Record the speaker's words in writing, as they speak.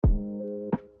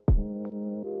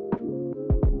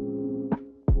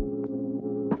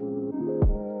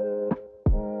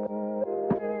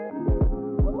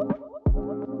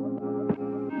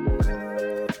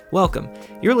Welcome.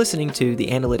 You're listening to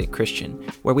The Analytic Christian,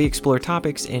 where we explore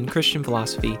topics in Christian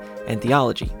philosophy and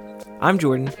theology. I'm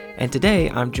Jordan, and today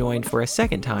I'm joined for a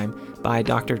second time by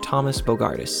Dr. Tomas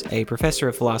Bogardus, a professor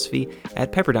of philosophy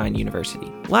at Pepperdine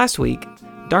University. Last week,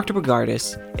 Dr.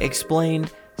 Bogardus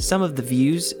explained some of the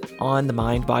views on the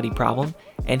mind-body problem,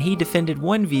 and he defended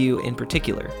one view in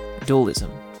particular, dualism.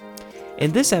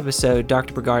 In this episode,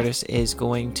 Dr. Bogardus is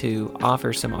going to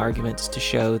offer some arguments to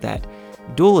show that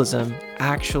dualism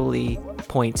actually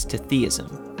points to theism.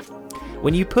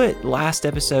 When you put last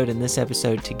episode and this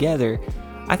episode together,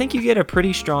 I think you get a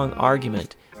pretty strong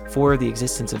argument for the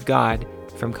existence of God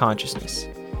from consciousness.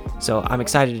 So I'm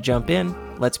excited to jump in.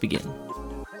 Let's begin.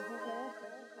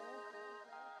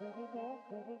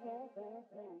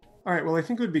 All right, well, I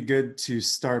think it would be good to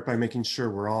start by making sure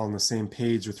we're all on the same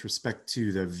page with respect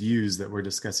to the views that we're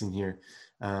discussing here.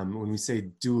 When we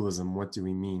say dualism, what do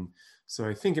we mean? So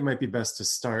I think it might be best to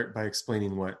start by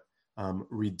explaining what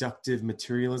reductive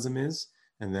materialism is,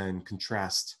 and then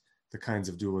contrast the kinds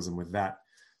of dualism with that.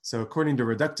 So according to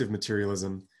reductive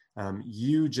materialism,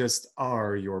 you just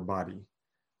are your body,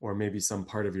 or maybe some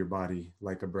part of your body,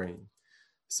 like a brain.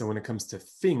 So when it comes to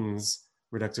things,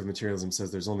 reductive materialism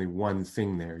says there's only one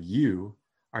thing there. You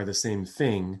are the same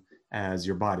thing as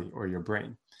your body or your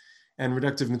brain. And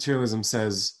reductive materialism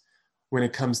says when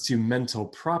it comes to mental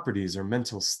properties or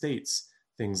mental states,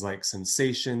 things like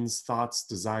sensations, thoughts,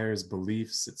 desires,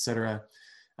 beliefs, etc.,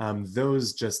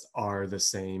 those just are the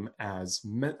same as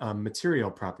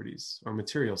material properties or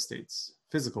material states,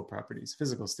 physical properties,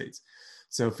 physical states.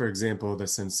 So for example, the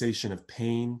sensation of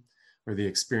pain or the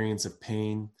experience of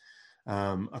pain,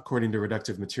 according to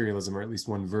reductive materialism, or at least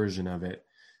one version of it,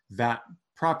 that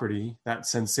property, that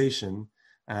sensation,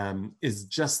 is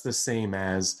just the same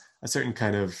as a certain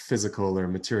kind of physical or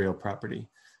material property,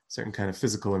 certain kind of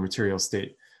physical or material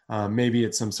state. Maybe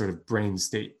it's some sort of brain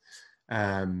state.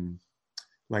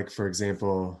 Like, for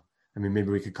example,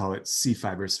 maybe we could call it C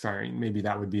fibers firing. Maybe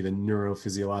that would be the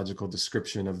neurophysiological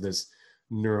description of this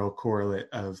neural correlate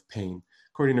of pain.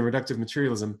 According to reductive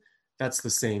materialism, that's the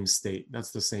same state.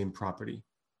 That's the same property.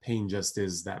 Pain just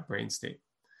is that brain state.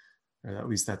 Or at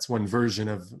least that's one version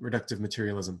of reductive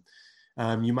materialism.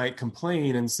 You might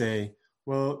complain and say,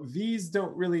 well, these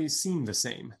don't really seem the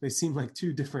same. They seem like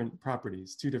two different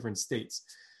properties, two different states.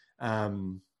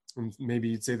 And maybe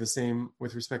you'd say the same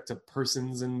with respect to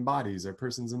persons and bodies or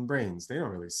persons and brains. They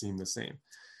don't really seem the same.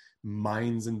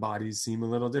 Minds and bodies seem a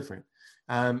little different.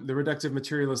 The reductive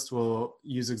materialist will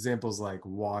use examples like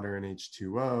water and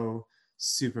H2O,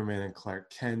 Superman and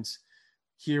Clark Kent.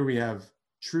 Here we have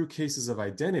true cases of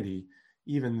identity,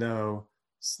 even though,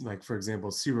 like, for example,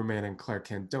 Superman and Clark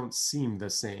Kent don't seem the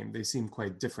same. They seem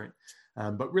quite different.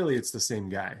 But really, it's the same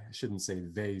guy. I shouldn't say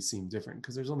they seem different,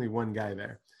 because there's only one guy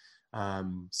there.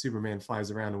 Superman flies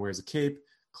around and wears a cape.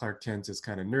 Clark Kent is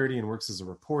kind of nerdy and works as a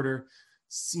reporter.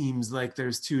 Seems like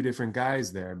there's two different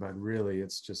guys there, but really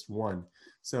it's just one.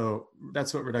 So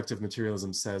that's what reductive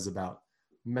materialism says about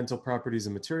mental properties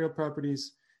and material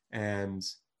properties, and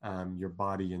your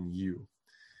body and you.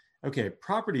 Okay,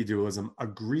 property dualism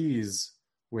agrees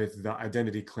with the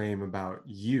identity claim about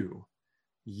you.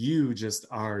 You just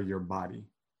are your body,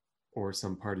 or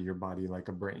some part of your body like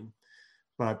a brain.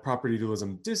 But property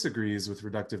dualism disagrees with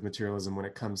reductive materialism when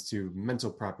it comes to mental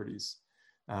properties.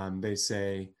 They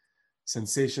say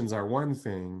sensations are one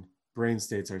thing, brain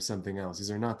states are something else.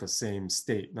 These are not the same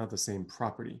state, not the same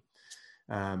property.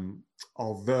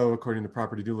 Although, according to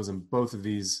property dualism, both of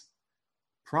these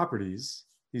properties,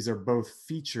 these are both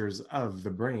features of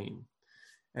the brain.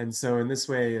 And so in this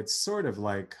way, it's sort of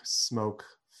like smoke,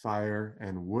 fire,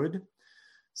 and wood.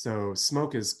 So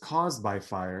smoke is caused by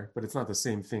fire, but it's not the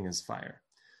same thing as fire.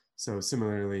 So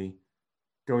similarly,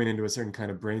 going into a certain kind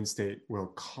of brain state will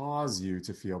cause you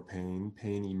to feel pain.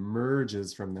 Pain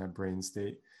emerges from that brain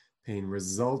state. Pain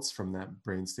results from that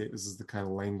brain state. This is the kind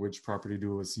of language property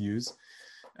dualists use.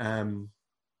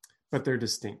 But they're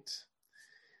distinct.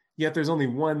 Yet there's only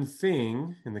one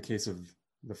thing. In the case of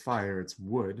the fire, it's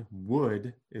wood.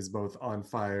 Wood is both on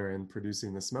fire and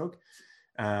producing the smoke.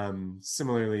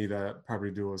 Similarly, the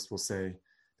property dualist will say,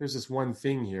 there's just one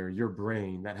thing here, your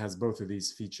brain, that has both of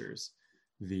these features,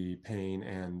 the pain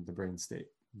and the brain state,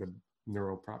 the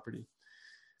neural property.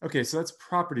 Okay, so that's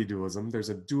property dualism. There's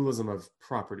a dualism of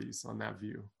properties on that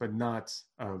view, but not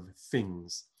of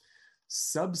things.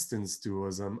 Substance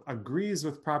dualism agrees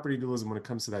with property dualism when it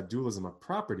comes to that dualism of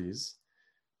properties.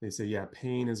 They say, yeah,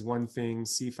 pain is one thing,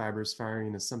 C fibers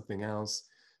firing is something else.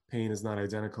 Pain is not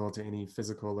identical to any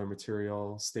physical or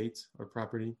material state or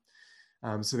property.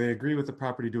 So they agree with the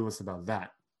property dualist about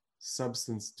that.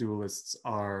 Substance dualists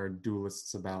are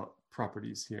dualists about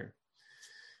properties here.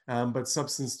 But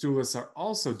substance dualists are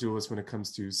also dualists when it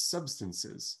comes to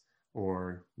substances,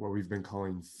 or what we've been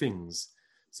calling things.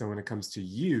 So when it comes to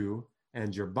you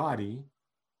and your body,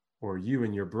 or you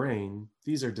and your brain,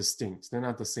 these are distinct. They're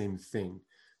not the same thing.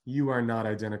 You are not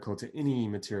identical to any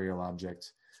material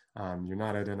object. You're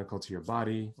not identical to your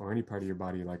body or any part of your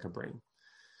body like a brain.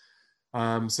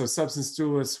 So substance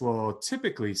dualists will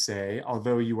typically say,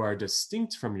 although you are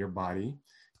distinct from your body,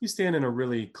 you stand in a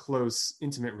really close,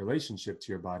 intimate relationship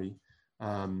to your body.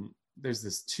 There's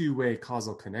this two-way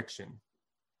causal connection.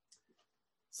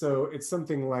 So it's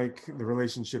something like the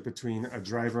relationship between a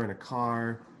driver and a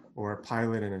car, or a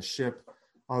pilot and a ship,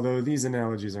 although these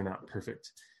analogies are not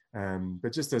perfect.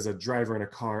 But just as a driver and a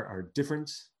car are different,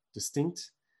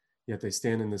 distinct, yet they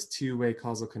stand in this two-way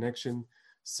causal connection,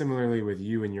 similarly with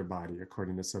you and your body,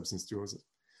 according to substance dualism.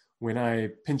 When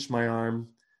I pinch my arm,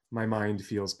 my mind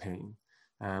feels pain.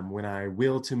 When I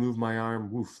will to move my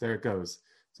arm, woof, there it goes.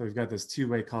 So we've got this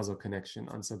two-way causal connection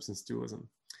on substance dualism.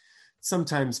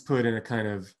 Sometimes put in a kind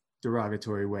of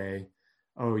derogatory way,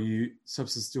 oh, you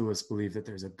substance dualists believe that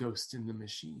there's a ghost in the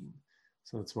machine.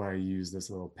 So that's why I use this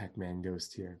little Pac-Man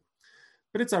ghost here.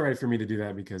 But it's all right for me to do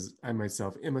that because I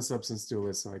myself am a substance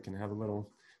dualist, so I can have a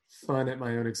little fun at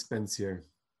my own expense here.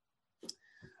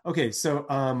 Okay, so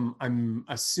I'm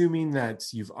assuming that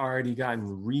you've already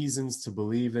gotten reasons to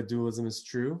believe that dualism is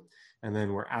true. And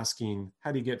then we're asking,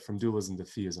 how do you get from dualism to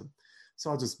theism? So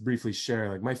I'll just briefly share,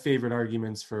 like, my favorite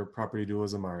arguments for property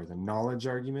dualism are the knowledge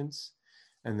arguments.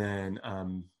 And then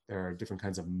there are different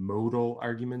kinds of modal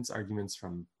arguments, arguments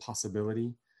from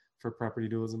possibility for property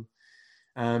dualism.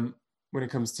 When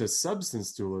it comes to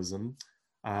substance dualism,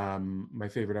 my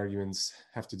favorite arguments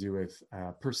have to do with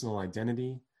personal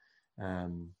identity.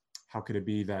 How could it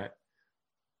be that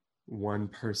one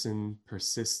person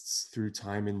persists through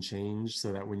time and change,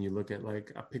 so that when you look at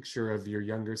like a picture of your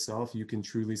younger self, you can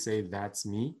truly say, that's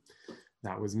me,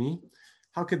 that was me?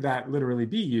 How could that literally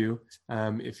be you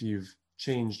if you've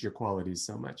changed your qualities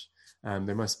so much?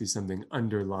 There must be something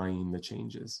underlying the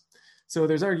changes. So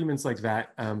there's arguments like that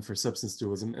for substance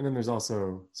dualism. And then there's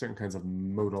also certain kinds of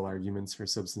modal arguments for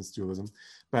substance dualism.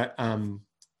 But I'm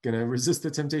going to resist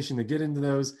the temptation to get into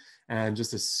those and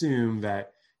just assume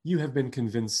that you have been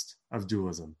convinced of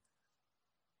dualism.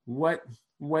 What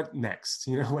next?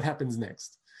 What happens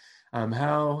next?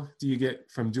 How do you get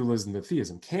from dualism to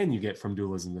theism? Can you get from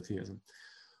dualism to theism?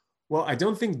 Well, I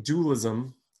don't think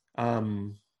dualism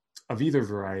of either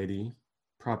variety,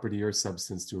 property or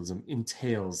substance dualism,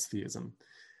 entails theism.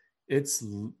 It's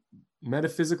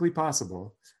metaphysically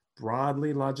possible,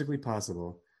 broadly logically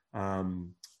possible,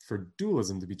 for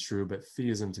dualism to be true, but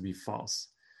theism to be false.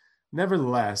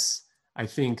 Nevertheless, I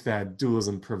think that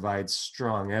dualism provides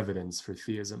strong evidence for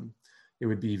theism. It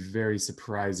would be very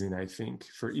surprising, I think,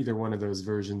 for either one of those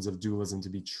versions of dualism to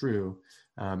be true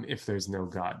if there's no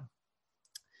God.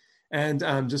 And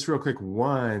just real quick,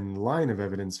 one line of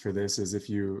evidence for this is if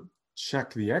you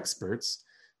check the experts,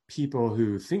 people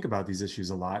who think about these issues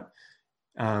a lot,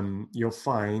 you'll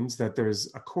find that there's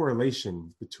a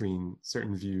correlation between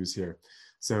certain views here.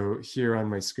 So here on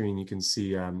my screen, you can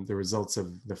see the results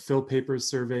of the Phil Papers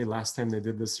survey. Last time they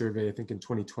did this survey, I think in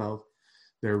 2012,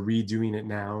 they're redoing it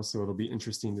now. So it'll be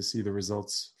interesting to see the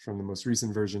results from the most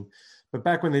recent version. But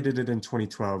back when they did it in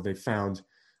 2012, they found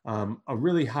a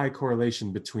really high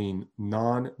correlation between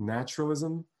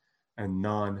non-naturalism and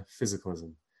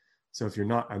non-physicalism. So if you're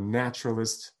not a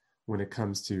naturalist when it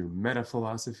comes to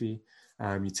meta-philosophy,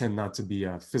 you tend not to be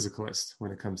a physicalist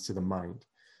when it comes to the mind.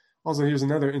 Also, here's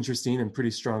another interesting and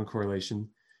pretty strong correlation.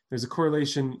 There's a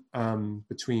correlation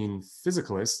between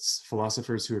physicalists,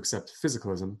 philosophers who accept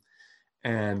physicalism,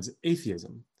 and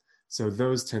atheism. So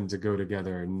those tend to go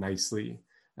together nicely,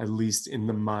 at least in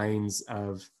the minds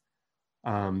of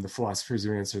the philosophers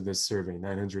who answered this survey,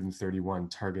 931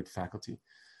 target faculty.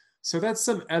 So that's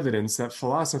some evidence that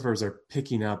philosophers are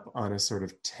picking up on a sort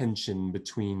of tension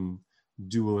between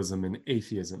dualism and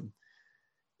atheism.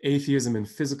 Atheism and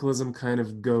physicalism kind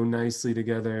of go nicely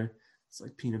together. It's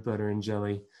like peanut butter and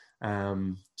jelly.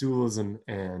 Dualism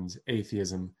and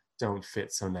atheism don't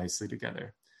fit so nicely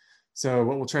together. So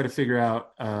what we'll try to figure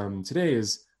out today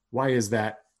is, why is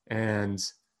that, and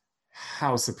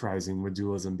how surprising would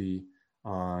dualism be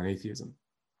on atheism?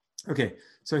 Okay,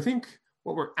 so I think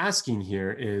what we're asking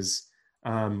here is,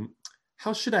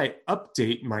 how should I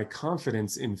update my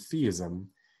confidence in theism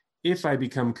if I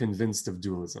become convinced of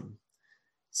dualism?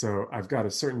 So I've got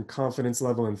a certain confidence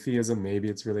level in theism. Maybe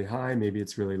it's really high, maybe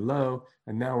it's really low.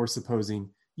 And now we're supposing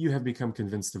you have become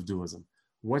convinced of dualism.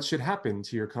 What should happen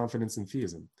to your confidence in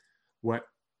theism? What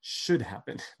should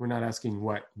happen? We're not asking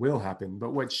what will happen,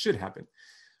 but what should happen.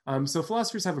 So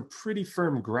philosophers have a pretty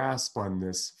firm grasp on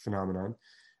this phenomenon.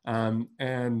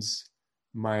 And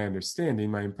my understanding,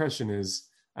 my impression is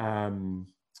the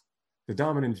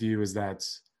dominant view is that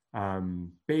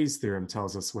Bayes' theorem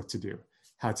tells us what to do,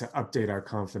 how to update our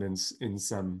confidence in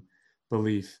some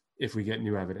belief if we get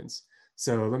new evidence.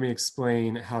 So let me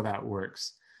explain how that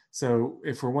works. So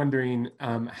if we're wondering,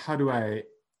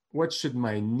 what should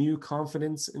my new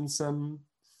confidence in some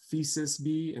thesis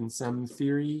be, in some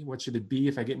theory? What should it be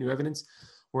if I get new evidence?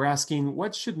 We're asking,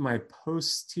 what should my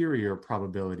posterior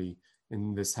probability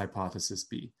in this hypothesis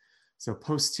be? So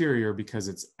posterior because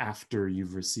it's after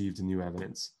you've received new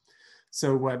evidence.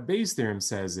 So what Bayes' theorem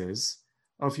says is,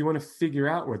 if you want to figure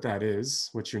out what that is,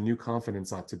 what your new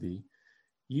confidence ought to be,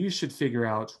 you should figure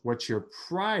out what your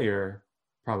prior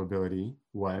probability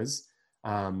was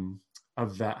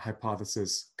of that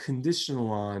hypothesis conditional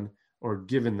on or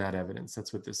given that evidence.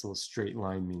 That's what this little straight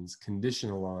line means,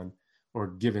 conditional on or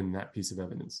given that piece of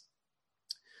evidence.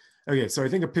 Okay, so I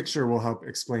think a picture will help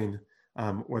explain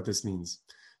what this means.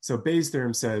 So Bayes'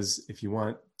 theorem says if you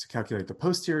want to calculate the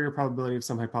posterior probability of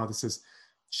some hypothesis,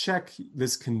 check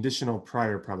this conditional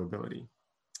prior probability.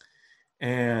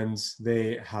 And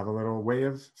they have a little way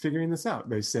of figuring this out.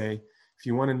 They say, if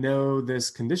you want to know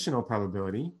this conditional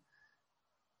probability,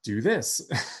 do this.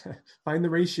 Find the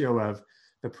ratio of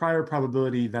the prior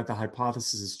probability that the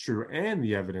hypothesis is true and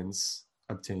the evidence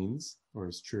obtains or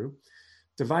is true.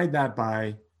 Divide that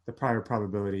by the prior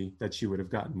probability that you would have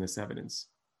gotten this evidence.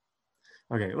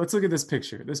 Okay, let's look at this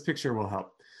picture. This picture will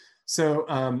help. So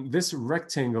this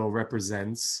rectangle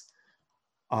represents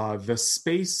the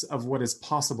space of what is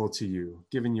possible to you,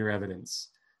 given your evidence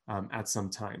at some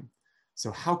time.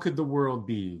 So how could the world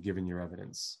be, given your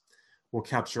evidence? We'll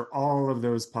capture all of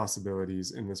those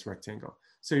possibilities in this rectangle.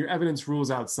 So your evidence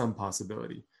rules out some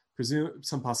possibility,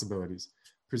 some possibilities.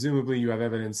 Presumably you have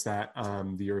evidence that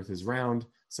the Earth is round,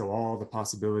 so all the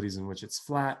possibilities in which it's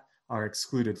flat are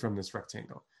excluded from this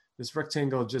rectangle. This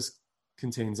rectangle just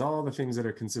contains all the things that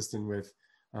are consistent with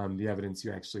the evidence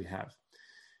you actually have.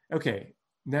 Okay,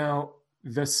 now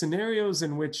the scenarios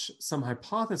in which some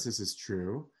hypothesis is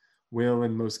true will,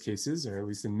 in most cases, or at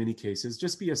least in many cases,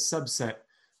 just be a subset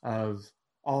of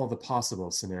all the possible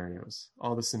scenarios,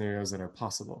 all the scenarios that are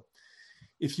possible.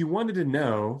 If you wanted to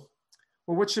know,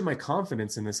 well, what should my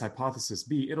confidence in this hypothesis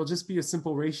be? It'll just be a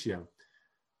simple ratio.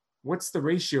 What's the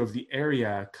ratio of the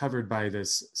area covered by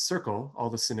this circle,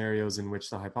 all the scenarios in which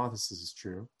the hypothesis is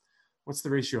true? What's the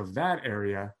ratio of that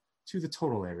area to the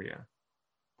total area?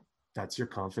 That's your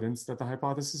confidence that the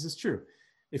hypothesis is true.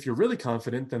 If you're really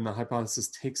confident, then the hypothesis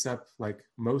takes up like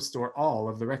most or all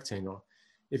of the rectangle.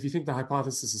 If you think the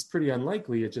hypothesis is pretty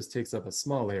unlikely, it just takes up a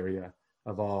small area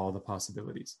of all the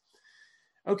possibilities.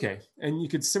 Okay, and you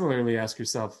could similarly ask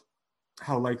yourself,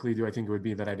 how likely do I think it would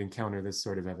be that I'd encounter this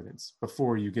sort of evidence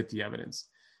before you get the evidence?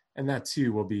 And that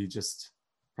too will be just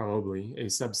probably a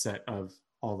subset of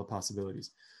all the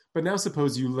possibilities. But now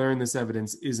suppose you learn this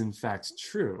evidence is in fact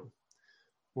true.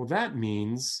 Well, that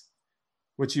means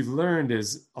what you've learned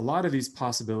is a lot of these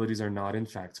possibilities are not in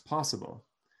fact possible.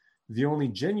 The only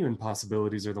genuine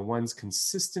possibilities are the ones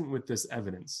consistent with this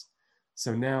evidence.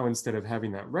 So now instead of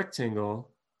having that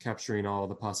rectangle capturing all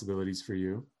the possibilities for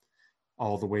you,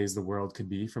 all the ways the world could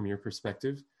be from your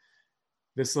perspective,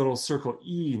 this little circle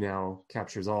E now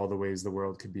captures all the ways the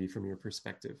world could be from your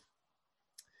perspective.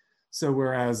 So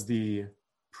whereas the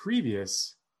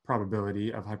previous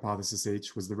probability of hypothesis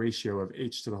H was the ratio of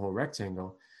H to the whole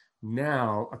rectangle,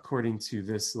 now, according to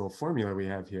this little formula we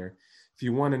have here, if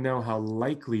you want to know how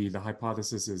likely the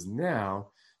hypothesis is now,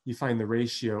 you find the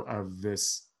ratio of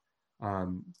this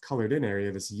colored in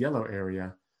area, this yellow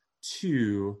area,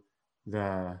 to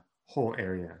the whole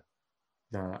area,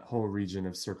 the whole region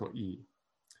of circle E.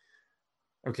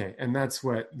 Okay, and that's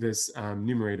what this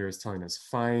numerator is telling us.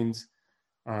 Find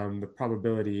the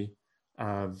probability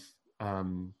of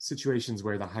situations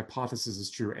where the hypothesis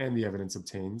is true and the evidence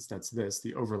obtains. That's this,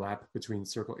 the overlap between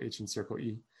circle H and circle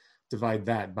E. Divide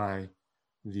that by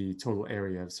the total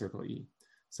area of circle E.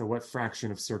 So what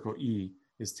fraction of circle E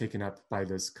is taken up by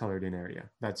this colored in area?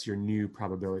 That's your new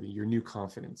probability, your new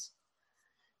confidence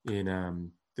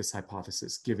in this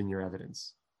hypothesis, given your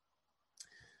evidence.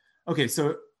 Okay,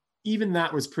 so even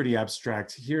that was pretty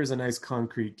abstract. Here's a nice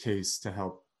concrete case to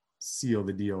help seal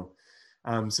the deal.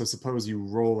 So suppose you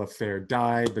roll a fair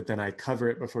die, but then I cover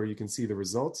it before you can see the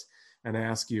results. And I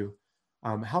ask you,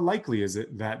 how likely is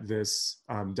it that this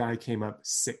die came up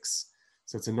 6?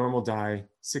 So it's a normal die,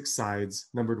 6 sides,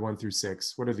 numbered 1 through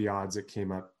 6. What are the odds it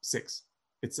came up 6?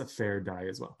 It's a fair die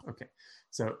as well. Okay,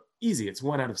 so easy, it's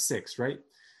 1 out of 6, right?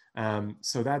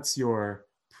 So that's your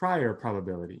prior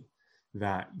probability.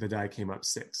 that the die came up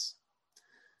 6.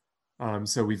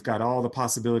 So we've got all the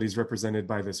possibilities represented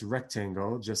by this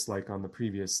rectangle, just like on the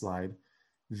previous slide.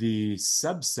 The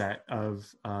subset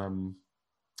of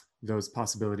those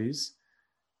possibilities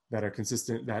that are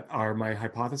consistent, that are my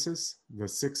hypothesis, the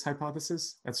 6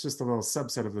 hypothesis, that's just a little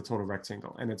subset of the total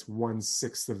rectangle, and it's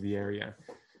 1/6 of the area.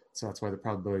 So that's why the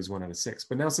probability is 1 out of 6.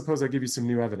 But now suppose I give you some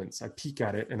new evidence. I peek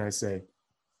at it and I say,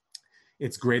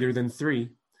 it's greater than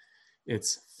 3.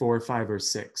 It's 4, 5, or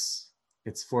 6.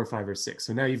 It's 4, 5, or 6.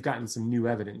 So now you've gotten some new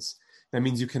evidence. That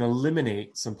means you can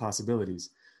eliminate some possibilities.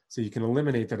 So you can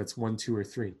eliminate that it's 1, 2, or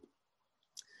 3.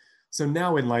 So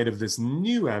now in light of this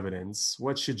new evidence,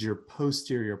 what should your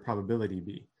posterior probability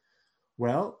be?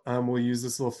 Well, we'll use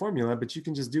this little formula, but you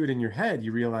can just do it in your head.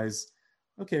 You realize,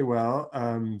 okay, well,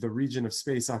 the region of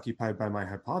space occupied by my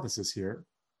hypothesis here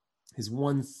is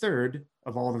 1/3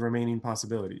 of all the remaining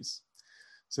possibilities.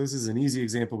 So this is an easy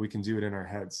example. We can do it in our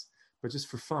heads. But just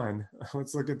for fun,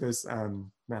 let's look at this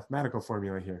mathematical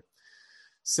formula here.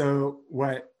 So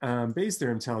what Bayes'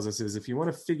 theorem tells us is if you want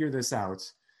to figure this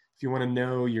out, if you want to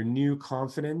know your new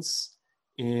confidence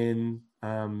in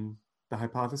the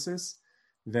hypothesis,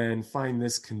 then find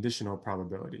this conditional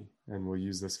probability. And we'll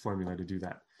use this formula to do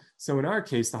that. So in our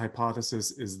case, the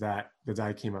hypothesis is that the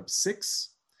die came up 6.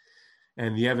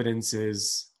 And the evidence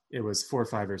is it was 4,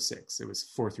 5, or 6. It was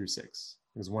 4 through 6.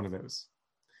 It was one of those.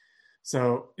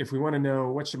 So if we want to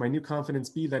know what should my new confidence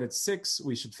be that it's 6,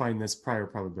 we should find this prior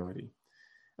probability.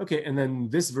 Okay, and then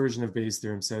this version of Bayes'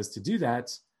 theorem says to do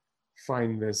that,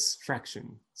 find this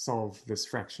fraction, solve this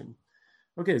fraction.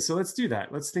 Okay, so let's do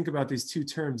that. Let's think about these two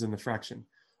terms in the fraction.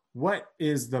 What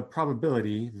is the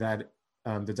probability that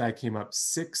the die came up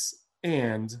 6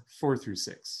 and 4 through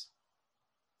 6?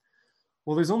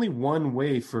 Well, there's only one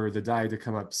way for the die to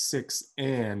come up 6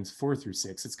 and 4 through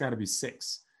 6. It's got to be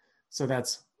 6. So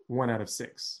that's 1 out of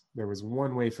 6. There was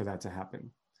one way for that to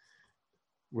happen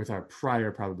with our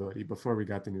prior probability before we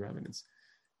got the new evidence.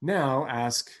 Now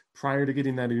ask, prior to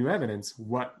getting that new evidence,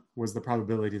 what was the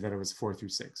probability that it was 4 through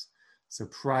 6? So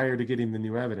prior to getting the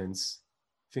new evidence,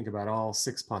 think about all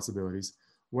 6 possibilities.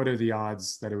 What are the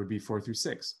odds that it would be 4 through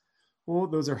 6? Well,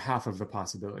 those are half of the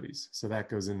possibilities. So that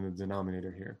goes in the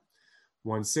denominator here.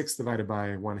 1/6 divided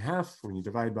by 1/2. When you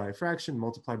divide by a fraction,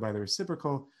 multiply by the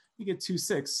reciprocal, you get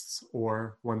 2/6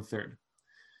 or 1/3.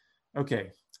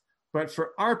 Okay, but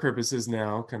for our purposes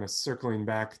now, kind of circling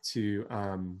back to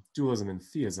dualism and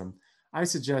theism, I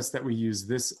suggest that we use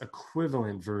this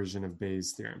equivalent version of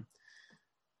Bayes' theorem.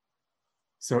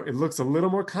 So it looks a little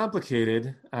more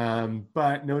complicated,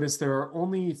 but notice there are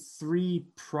only 3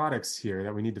 products here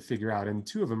that we need to figure out, and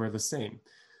 2 of them are the same.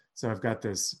 So I've got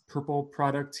this purple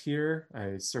product here.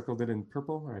 I circled it in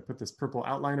purple, or I put this purple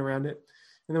outline around it.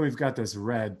 And then we've got this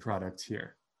red product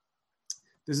here.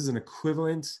 This is an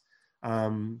equivalent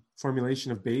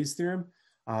formulation of Bayes' theorem.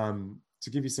 To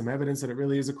give you some evidence that it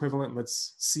really is equivalent,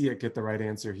 let's see it get the right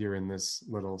answer here in this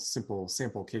little simple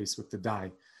sample case with the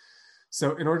die.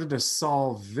 So in order to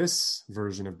solve this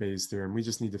version of Bayes' theorem, we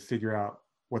just need to figure out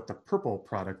what the purple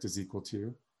product is equal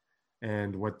to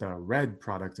and what the red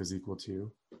product is equal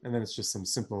to. And then it's just some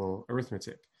simple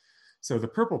arithmetic. So the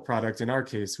purple product in our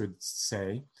case would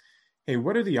say, hey,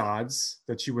 what are the odds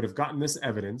that you would have gotten this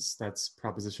evidence? That's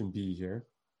proposition B here.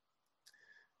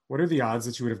 What are the odds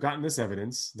that you would have gotten this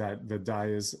evidence that the die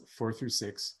is 4 through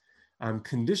 6,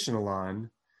 conditional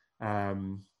on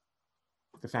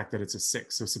the fact that it's a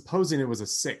 6. So supposing it was a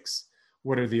 6,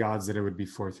 what are the odds that it would be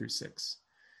 4 through 6?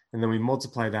 And then we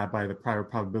multiply that by the prior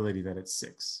probability that it's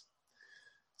 6.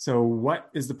 So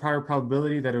what is the prior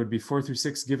probability that it would be 4 through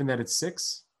 6 given that it's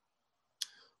 6?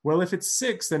 Well, if it's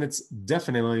 6, then it's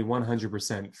definitely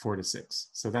 100% 4 to 6.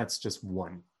 So that's just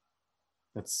 1.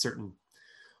 That's certain.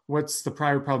 What's the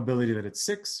prior probability that it's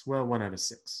 6? Well, 1 out of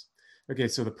 6. Okay,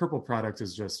 so the purple product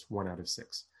is just 1 out of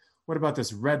 6. What about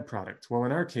this red product? Well,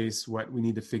 in our case, what we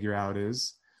need to figure out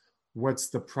is what's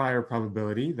the prior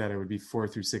probability that it would be 4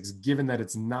 through 6 given that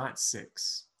it's not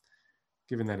 6?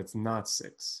 Given that it's not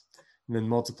 6. And then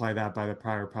multiply that by the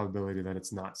prior probability that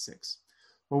it's not 6.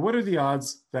 Well, what are the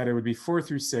odds that it would be 4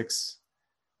 through 6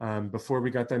 before we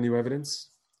got that new evidence?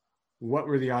 What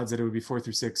were the odds that it would be 4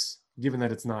 through 6 given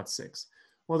that it's not 6?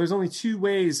 Well, there's only 2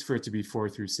 ways for it to be 4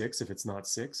 through 6 if it's not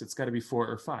 6. It's got to be 4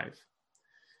 or 5.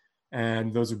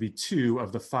 And those would be 2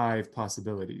 of the 5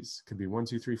 possibilities. It could be 1,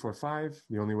 2, 3, 4, 5.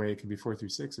 The only way it could be 4 through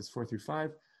 6 is 4 through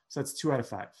 5. So that's 2 out of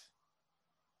 5.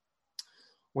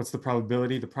 What's the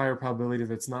probability, the prior probability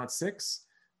that it's not 6?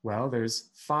 Well,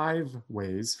 there's 5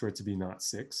 ways for it to be not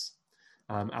 6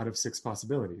 out of 6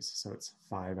 possibilities. So it's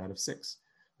 5 out of 6.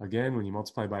 Again, when you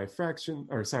multiply by a fraction,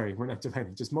 or sorry, we're not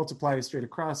dividing, just multiply straight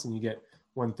across and you get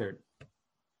 1/3.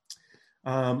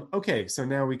 Okay, so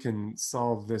now we can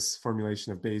solve this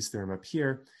formulation of Bayes' theorem up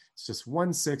here. It's just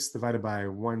 1/6 divided by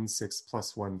 1/6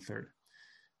 plus 1/3.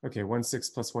 Okay, 1/6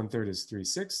 plus 1/3 is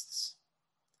 3/6.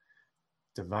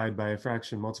 Divide by a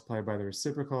fraction, multiply by the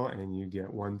reciprocal, and you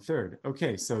get 1/3.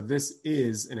 Okay, so this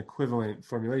is an equivalent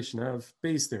formulation of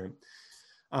Bayes' theorem.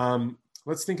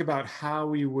 Let's think about how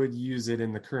we would use it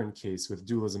in the current case with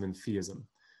dualism and theism.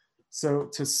 So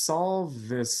to solve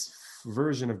this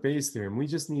version of Bayes' theorem, we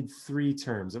just need 3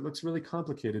 terms. It looks really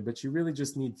complicated, but you really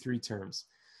just need 3 terms.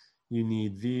 You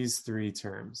need these 3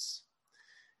 terms.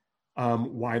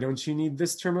 Why don't you need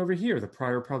this term over here, the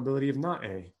prior probability of not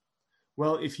A?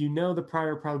 Well, if you know the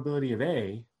prior probability of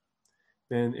A,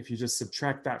 then if you just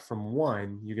subtract that from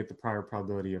 1, you get the prior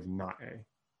probability of not A.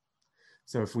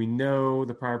 So if we know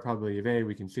the prior probability of A,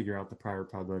 we can figure out the prior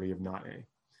probability of not A.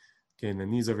 Okay, and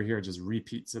then these over here are just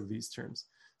repeats of these terms.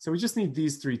 So we just need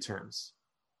these 3 terms.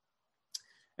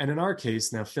 And in our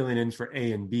case, now filling in for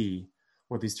A and B,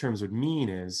 what these terms would mean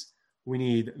is we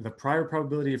need the prior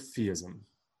probability of theism.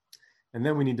 And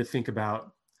then we need to think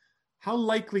about how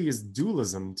likely is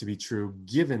dualism to be true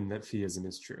given that theism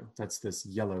is true? That's this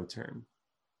yellow term.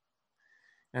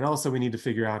 And also we need to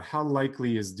figure out how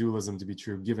likely is dualism to be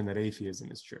true given that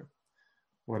atheism is true?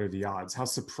 What are the odds? How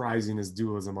surprising is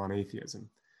dualism on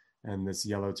atheism? And this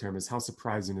yellow term is how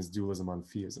surprising is dualism on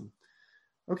theism?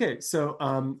 Okay, so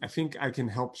I think I can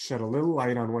help shed a little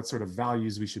light on what sort of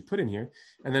values we should put in here.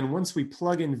 And then once we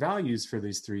plug in values for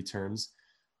these 3 terms,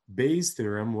 Bayes'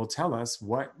 theorem will tell us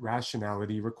what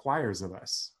rationality requires of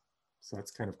us. So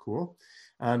that's kind of cool.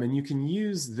 And you can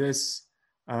use this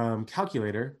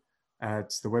calculator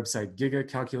at the website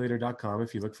gigacalculator.com.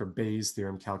 If you look for Bayes'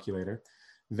 theorem calculator,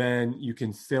 then you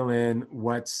can fill in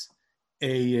what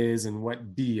A is and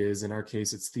what B is. In our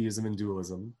case, it's theism and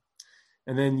dualism.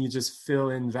 And then you just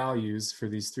fill in values for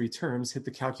these 3 terms, hit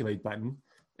the calculate button,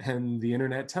 and the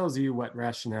internet tells you what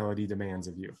rationality demands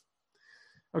of you.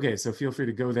 Okay, so feel free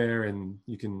to go there and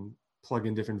you can plug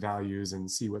in different values and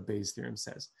see what Bayes' theorem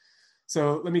says.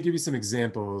 So let me give you some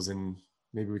examples and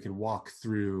maybe we can walk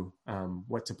through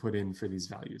what to put in for these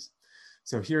values.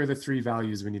 So here are the 3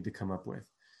 values we need to come up with.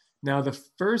 Now the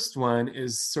first one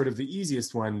is sort of the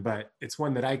easiest one, but it's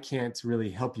one that I can't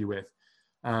really help you with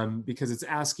because it's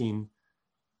asking,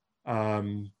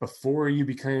 before you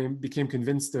became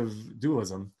convinced of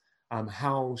dualism,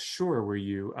 how sure were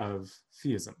you of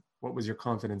theism? What was your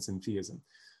confidence in theism?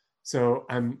 So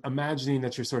I'm imagining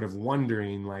that you're sort of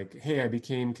wondering like, hey, I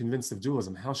became convinced of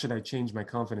dualism. How should I change my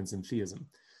confidence in theism?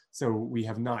 So we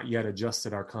have not yet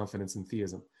adjusted our confidence in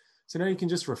theism. So now you can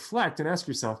just reflect and ask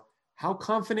yourself, how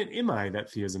confident am I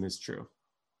that theism is true?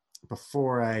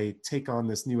 Before I take on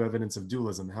this new evidence of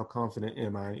dualism, how confident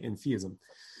am I in theism?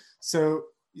 So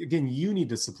again, you need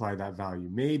to supply that value.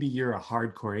 Maybe you're a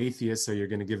hardcore atheist, so you're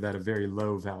going to give that a very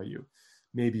low value.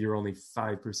 Maybe you're only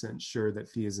 5% sure that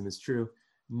theism is true,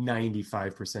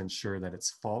 95% sure that it's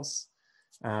false.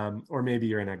 Or maybe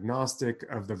you're an agnostic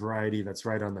of the variety that's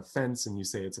right on the fence and you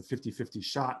say it's a 50-50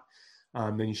 shot.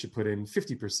 Then you should put in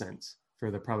 50%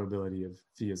 for the probability of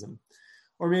theism.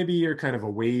 Or maybe you're kind of a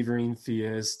wavering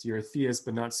theist. You're a theist,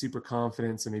 but not super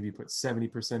confident. So maybe you put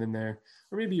 70% in there.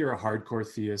 Or maybe you're a hardcore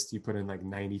theist. You put in like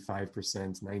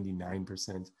 95%,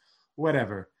 99%,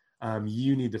 whatever.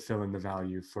 You need to fill in the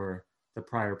value for the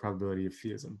prior probability of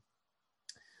theism.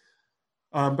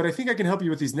 But I think I can help you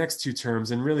with these next 2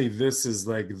 terms. And really, this is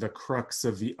like the crux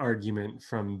of the argument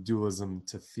from dualism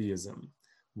to theism,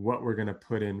 what we're going to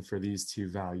put in for these 2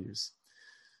 values.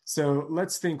 So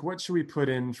let's think, what should we put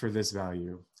in for this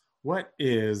value? What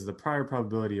is the prior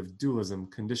probability of dualism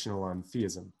conditional on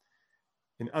theism?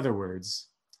 In other words,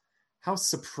 how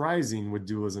surprising would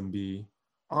dualism be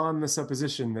on the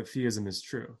supposition that theism is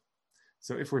true?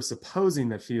 So if we're supposing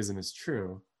that theism is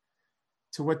true,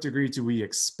 to what degree do we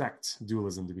expect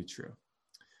dualism to be true?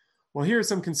 Well, here are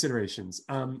some considerations.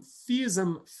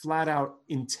 Theism flat out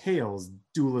entails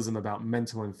dualism about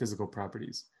mental and physical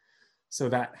properties. So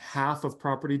that half of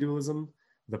property dualism,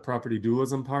 the property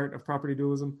dualism part of property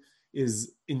dualism,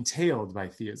 is entailed by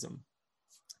theism.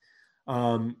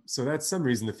 So that's some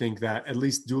reason to think that at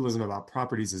least dualism about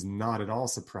properties is not at all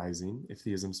surprising if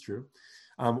theism's true.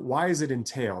 Why is it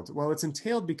entailed? Well, it's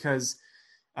entailed because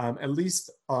at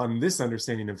least on this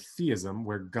understanding of theism,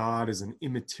 where God is an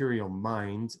immaterial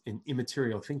mind, an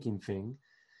immaterial thinking thing,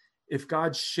 if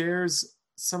God shares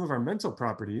some of our mental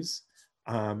properties,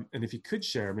 and if he could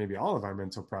share maybe all of our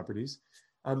mental properties,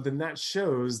 then that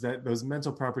shows that those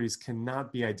mental properties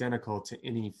cannot be identical to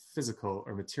any physical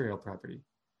or material property,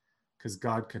 because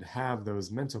God could have those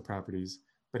mental properties,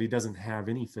 but he doesn't have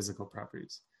any physical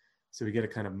properties. So we get a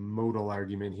kind of modal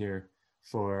argument here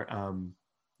for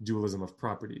dualism of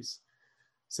properties.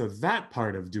 So that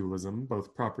part of dualism,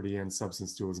 both property and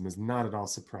substance dualism, is not at all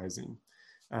surprising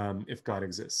if God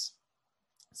exists.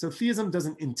 So theism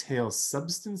doesn't entail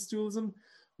substance dualism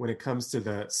when it comes to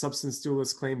the substance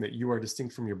dualist claim that you are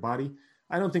distinct from your body.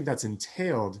 I don't think that's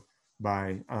entailed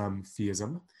by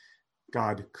theism.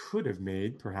 God could have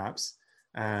made, perhaps,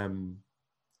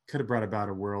 could have brought about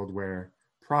a world where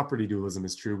property dualism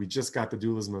is true. We just got the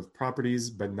dualism of properties,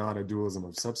 but not a dualism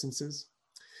of substances.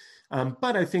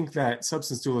 But I think that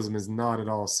substance dualism is not at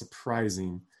all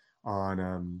surprising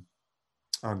on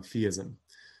theism.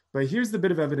 But here's the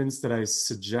bit of evidence that I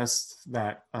suggest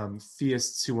that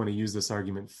theists who want to use this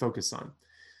argument focus on.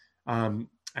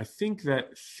 I think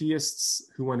that theists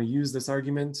who want to use this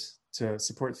argument to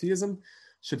support theism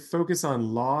should focus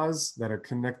on laws that are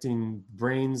connecting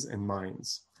brains and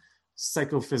minds.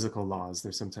 Psychophysical laws,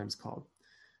 they're sometimes called.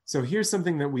 So here's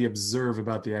something that we observe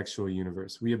about the actual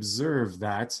universe. We observe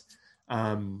that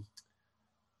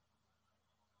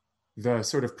the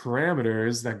sort of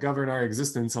parameters that govern our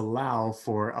existence allow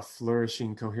for a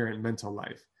flourishing, coherent mental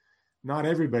life. Not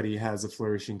everybody has a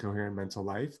flourishing, coherent mental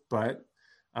life, but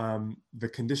the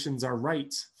conditions are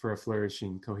right for a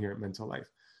flourishing, coherent mental life.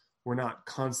 We're not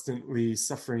constantly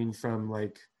suffering from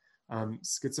like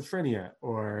schizophrenia,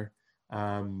 or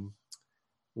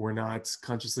we're not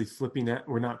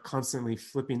constantly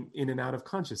flipping in and out of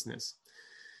consciousness.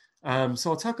 So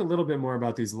I'll talk a little bit more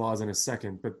about these laws in a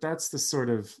second, but that's the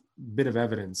sort of bit of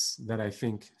evidence that I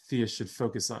think theists should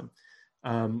focus on.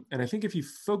 And I think if you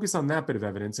focus on that bit of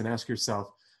evidence and ask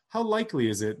yourself, how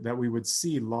likely is it that we would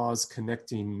see laws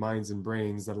connecting minds and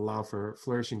brains that allow for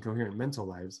flourishing, coherent mental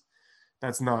lives?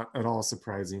 That's not at all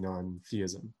surprising on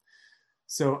theism.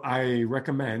 So I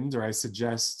recommend, or I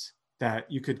suggest, that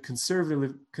you could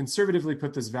conservatively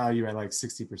put this value at like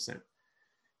 60%.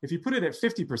 If you put it at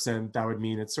 50%, that would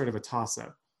mean it's sort of a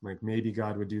toss-up. Like maybe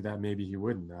God would do that, maybe he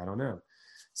wouldn't, I don't know.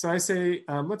 So I say,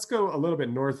 let's go a little bit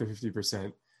north of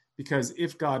 50%, because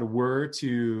if God were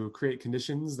to create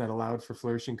conditions that allowed for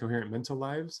flourishing, coherent mental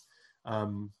lives,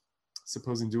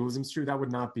 supposing dualism is true, that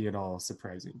would not be at all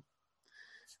surprising.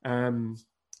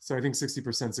 So I think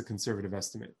 60% is a conservative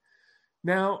estimate.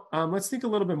 Now, let's think a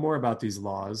little bit more about these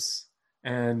laws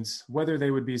and whether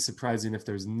they would be surprising if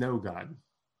there's no God.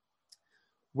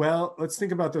 Well, let's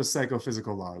think about those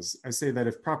psychophysical laws. I say that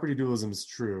if property dualism is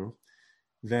true,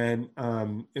 then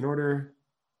in order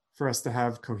for us to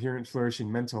have coherent,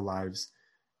 flourishing mental lives,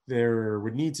 there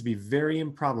would need to be very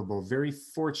improbable, very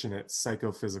fortunate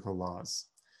psychophysical laws.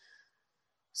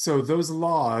 So those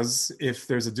laws, if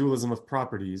there's a dualism of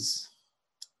properties,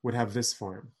 would have this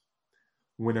form.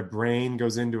 When a brain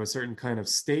goes into a certain kind of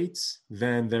state,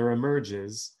 then there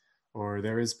emerges, or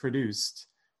there is produced,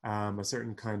 a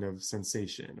certain kind of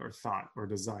sensation or thought or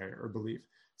desire or belief.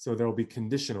 So there will be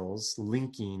conditionals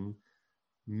linking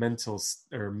mental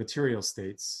or material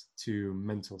states to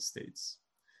mental states.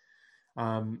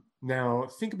 Now,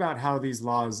 think about how these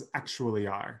laws actually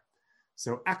are.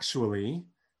 So actually,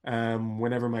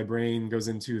 whenever my brain goes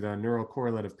into the neural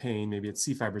correlate of pain, maybe it's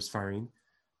C fibers firing,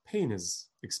 pain is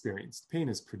experienced, pain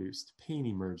is produced, pain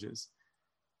emerges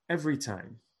every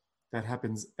time. That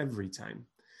happens every time.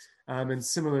 And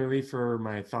similarly for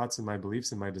my thoughts and my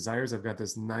beliefs and my desires, I've got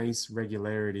this nice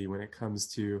regularity when it comes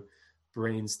to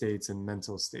brain states and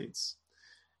mental states.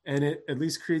 And it at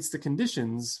least creates the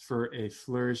conditions for a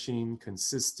flourishing,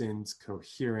 consistent,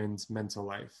 coherent mental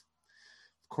life.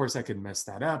 Of course, I could mess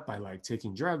that up by like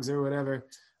taking drugs or whatever.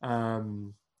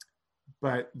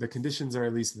 But the conditions are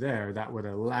at least there that would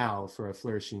allow for a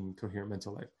flourishing, coherent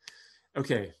mental life.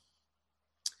 Okay.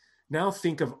 Now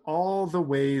think of all the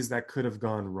ways that could have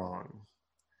gone wrong.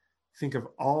 Think of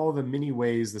all the many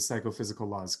ways the psychophysical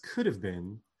laws could have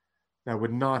been that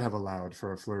would not have allowed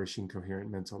for a flourishing,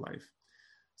 coherent mental life.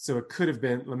 So it could have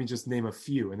been, let me just name a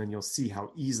few, and then you'll see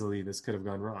how easily this could have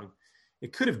gone wrong.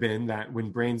 It could have been that when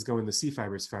brains go into C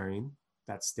fibers firing,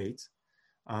 that state,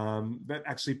 that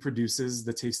actually produces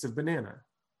the taste of banana.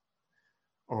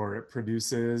 Or it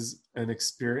produces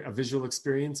a visual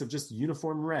experience of just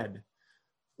uniform red.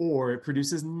 Or it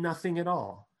produces nothing at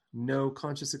all, no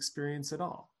conscious experience at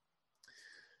all.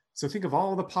 So think of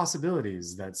all the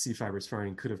possibilities that C fibers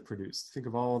firing could have produced. Think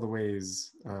of all the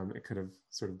ways it could have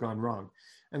sort of gone wrong.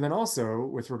 And then also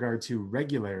with regard to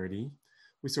regularity,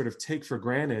 we sort of take for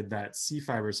granted that C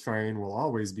fibers firing will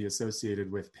always be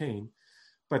associated with pain,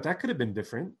 but that could have been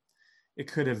different.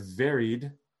 It could have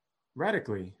varied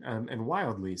radically and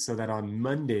wildly, so that on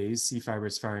Mondays, C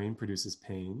fibers firing produces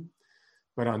pain,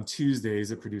 but on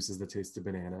Tuesdays, it produces the taste of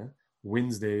banana.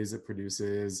 Wednesdays, it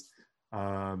produces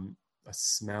a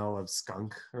smell of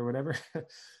skunk or whatever.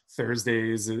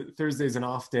 Thursday's an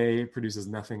off day, produces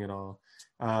nothing at all,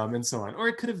 and so on. Or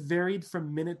it could have varied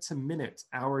from minute to minute,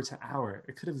 hour to hour.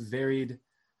 It could have varied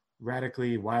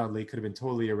radically, wildly, could have been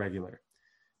totally irregular.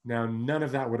 Now, none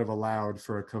of that would have allowed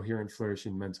for a coherent,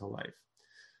 flourishing mental life.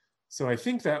 So I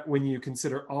think that when you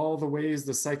consider all the ways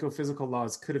the psychophysical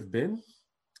laws could have been,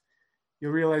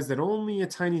 you'll realize that only a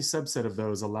tiny subset of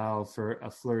those allow for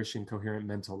a flourishing, coherent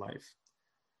mental life.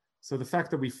 So the fact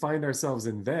that we find ourselves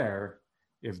in there,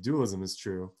 if dualism is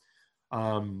true,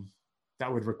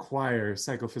 that would require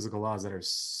psychophysical laws that are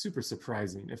super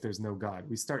surprising if there's no God.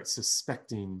 We start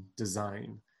suspecting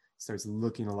design, starts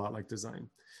looking a lot like design.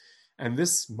 And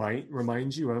this might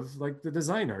remind you of like the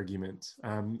design argument,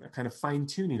 a kind of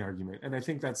fine-tuning argument. And I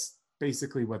think that's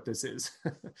basically what this is.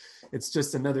 It's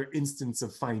just another instance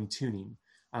of fine-tuning,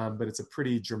 but it's a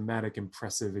pretty dramatic,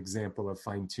 impressive example of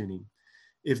fine-tuning.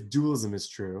 If dualism is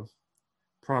true,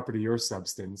 property or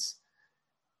substance,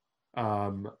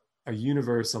 a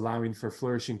universe allowing for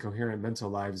flourishing, coherent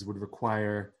mental lives would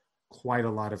require quite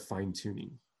a lot of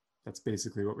fine-tuning. That's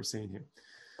basically what we're saying here.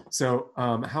 So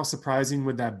how surprising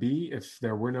would that be if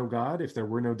there were no God, if there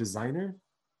were no designer?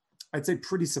 I'd say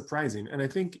pretty surprising. And I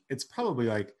think it's probably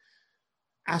like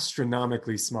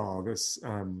astronomically small, this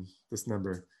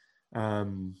number.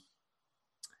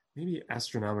 Maybe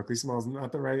astronomically small is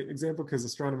not the right example because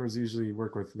astronomers usually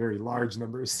work with very large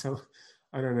numbers. So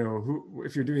I don't know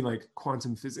if you're doing like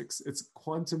quantum physics, it's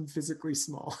quantum physically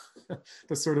small,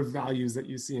 the sort of values that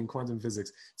you see in quantum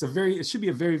physics. It should be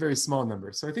a very, very small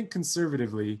number. So I think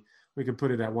conservatively, we could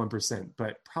put it at 1%,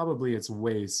 but probably it's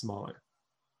way smaller.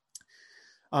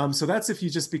 So that's if you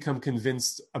just become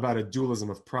convinced about a dualism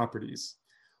of properties.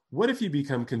 What if you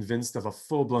become convinced of a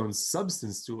full-blown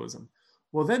substance dualism?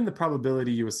 Well, then the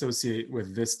probability you associate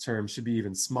with this term should be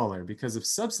even smaller, because if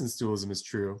substance dualism is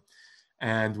true,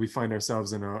 and we find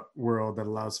ourselves in a world that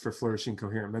allows for flourishing,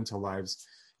 coherent mental lives,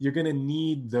 you're going to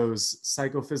need those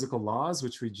psychophysical laws,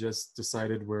 which we just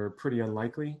decided were pretty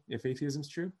unlikely if atheism's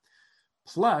true.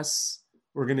 Plus,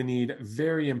 we're going to need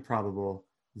very improbable,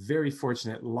 very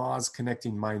fortunate laws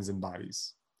connecting minds and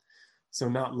bodies. So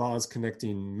not laws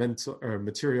connecting mental or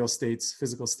material states,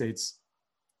 physical states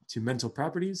to mental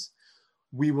properties.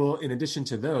 We will, in addition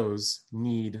to those,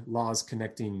 need laws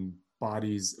connecting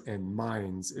bodies and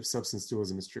minds if substance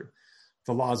dualism is true.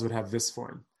 The laws would have this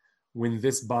form. When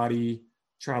this body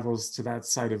travels to that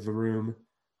side of the room,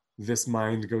 this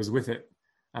mind goes with it.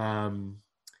 And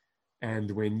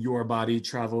when your body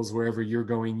travels wherever you're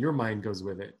going, your mind goes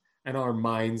with it. And our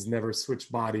minds never switch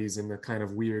bodies in the kind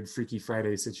of weird Freaky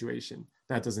Friday situation.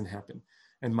 That doesn't happen.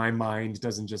 And my mind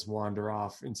doesn't just wander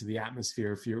off into the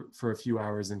atmosphere for a few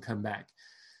hours and come back.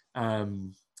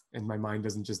 And my mind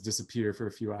doesn't just disappear for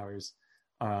a few hours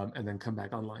and then come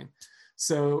back online.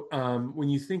 So when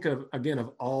you think of, again,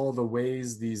 of all the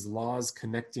ways these laws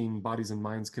connecting bodies and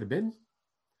minds could have been,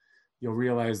 you'll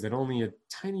realize that only a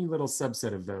tiny little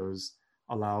subset of those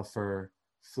allow for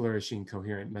flourishing,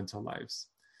 coherent mental lives.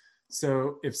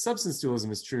 So if substance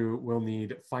dualism is true, we'll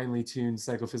need finely tuned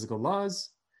psychophysical laws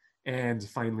and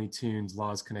finely tuned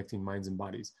laws connecting minds and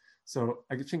bodies. So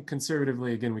I think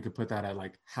conservatively, again, we could put that at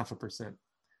like 0.5%.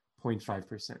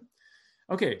 0.5%.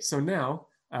 Okay, so now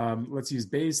let's use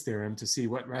Bayes' theorem to see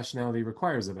what rationality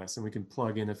requires of us, and we can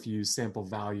plug in a few sample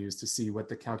values to see what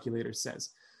the calculator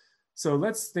says. So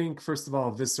let's think, first of all,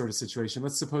 of this sort of situation.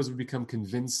 Let's suppose we become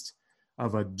convinced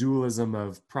of a dualism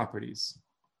of properties.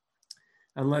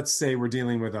 And let's say we're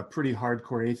dealing with a pretty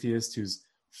hardcore atheist who's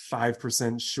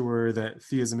 5% sure that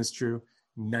theism is true,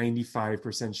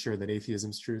 95% sure that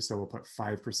atheism is true. So we'll put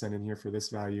 5% in here for this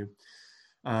value.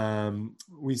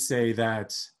 We say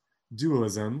that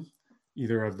dualism,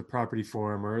 either of the property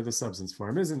form or the substance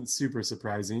form, isn't super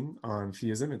surprising on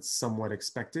theism. It's somewhat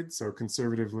expected. So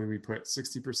conservatively, we put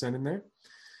 60% in there.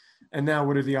 And now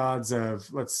what are the odds of,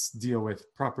 let's deal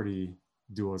with property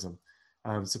dualism.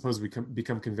 Suppose we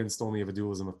become convinced only of a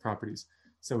dualism of properties.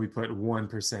 So we put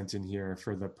 1% in here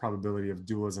for the probability of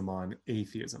dualism on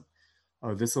atheism.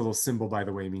 Oh, this little symbol, by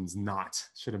the way, means not.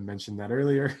 Should have mentioned that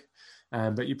earlier.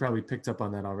 But you probably picked up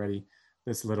on that already.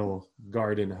 This little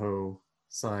garden hoe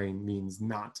sign means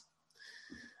not.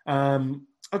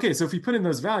 Okay, so if we put in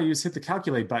those values, hit the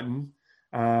calculate button,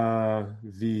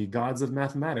 the gods of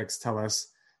mathematics tell us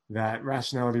that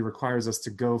rationality requires us to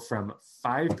go from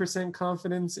 5%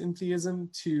 confidence in theism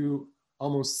to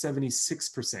almost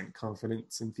 76%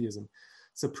 confidence in theism.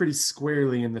 So pretty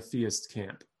squarely in the theist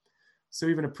camp. So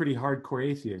even a pretty hardcore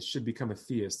atheist should become a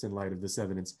theist in light of this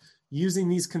evidence, using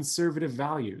these conservative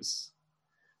values.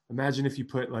 Imagine if you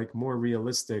put like more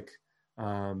realistic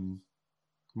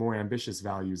more ambitious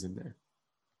values in there.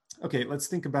 Okay, let's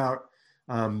think about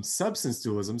substance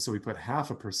dualism. So we put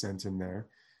 0.5% in there.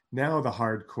 Now the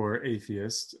hardcore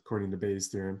atheist, according to Bayes'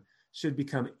 theorem, should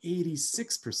become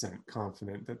 86%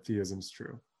 confident that theism is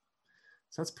true.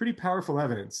 So that's pretty powerful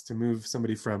evidence to move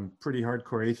somebody from pretty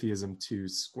hardcore atheism to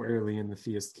squarely in the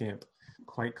theist camp,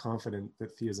 quite confident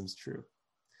that theism is true.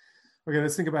 Okay,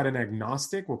 let's think about an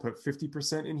agnostic. We'll put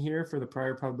 50% in here for the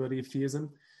prior probability of theism.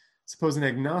 Suppose an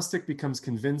agnostic becomes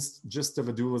convinced just of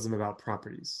a dualism about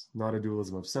properties, not a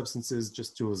dualism of substances,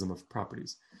 just dualism of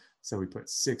properties. So we put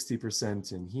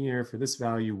 60% in here for this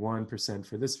value, 1%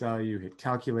 for this value, hit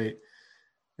calculate,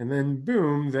 and then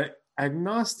boom, the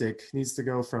agnostic needs to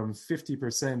go from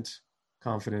 50%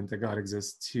 confident that God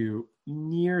exists to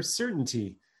near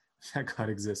certainty that God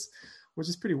exists, which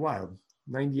is pretty wild.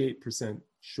 98%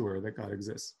 sure that God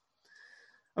exists.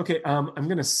 Okay, I'm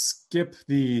going to skip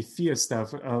the theist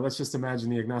stuff. Let's just imagine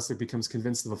the agnostic becomes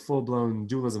convinced of a full-blown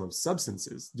dualism of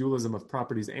substances, dualism of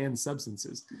properties and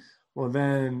substances. Well,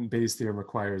 then Bayes' theorem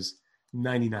requires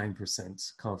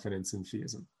 99% confidence in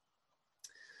theism.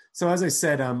 So as I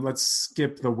said, let's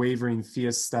skip the wavering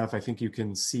theist stuff. I think you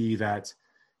can see that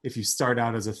if you start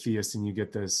out as a theist and you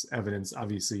get this evidence,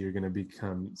 obviously you're going to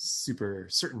become super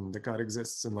certain that God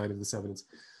exists in light of this evidence.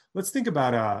 Let's think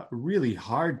about a really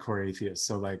hardcore atheist.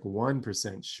 So like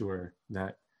 1% sure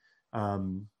that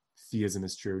theism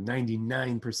is true,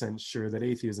 99% sure that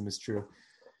atheism is true.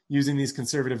 Using these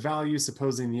conservative values,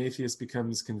 supposing the atheist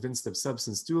becomes convinced of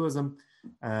substance dualism,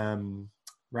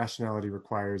 rationality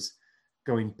requires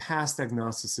going past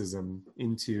agnosticism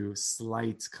into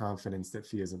slight confidence that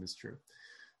theism is true.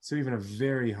 So even a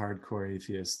very hardcore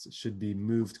atheist should be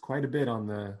moved quite a bit on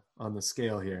the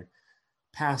scale here,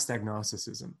 past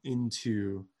agnosticism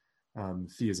into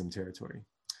theism territory.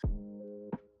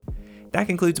 That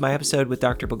concludes my episode with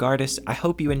Dr. Bogardus. I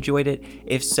hope you enjoyed it.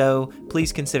 If so,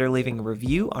 please consider leaving a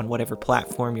review on whatever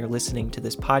platform you're listening to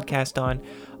this podcast on.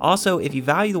 Also, if you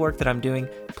value the work that I'm doing,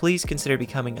 please consider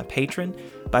becoming a patron.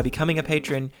 By becoming a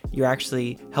patron, you're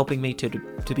actually helping me to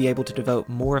be able to devote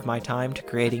more of my time to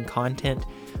creating content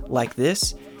like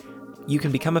this. You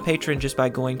can become a patron just by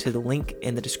going to the link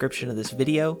in the description of this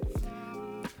video.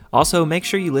 Also, make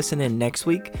sure you listen in next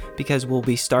week because we'll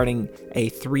be starting a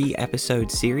 3-episode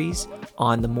series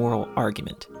on the moral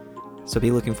argument. So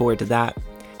be looking forward to that.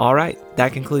 All right,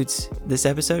 that concludes this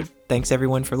episode. Thanks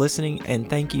everyone for listening, and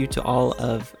thank you to all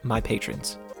of my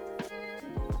patrons.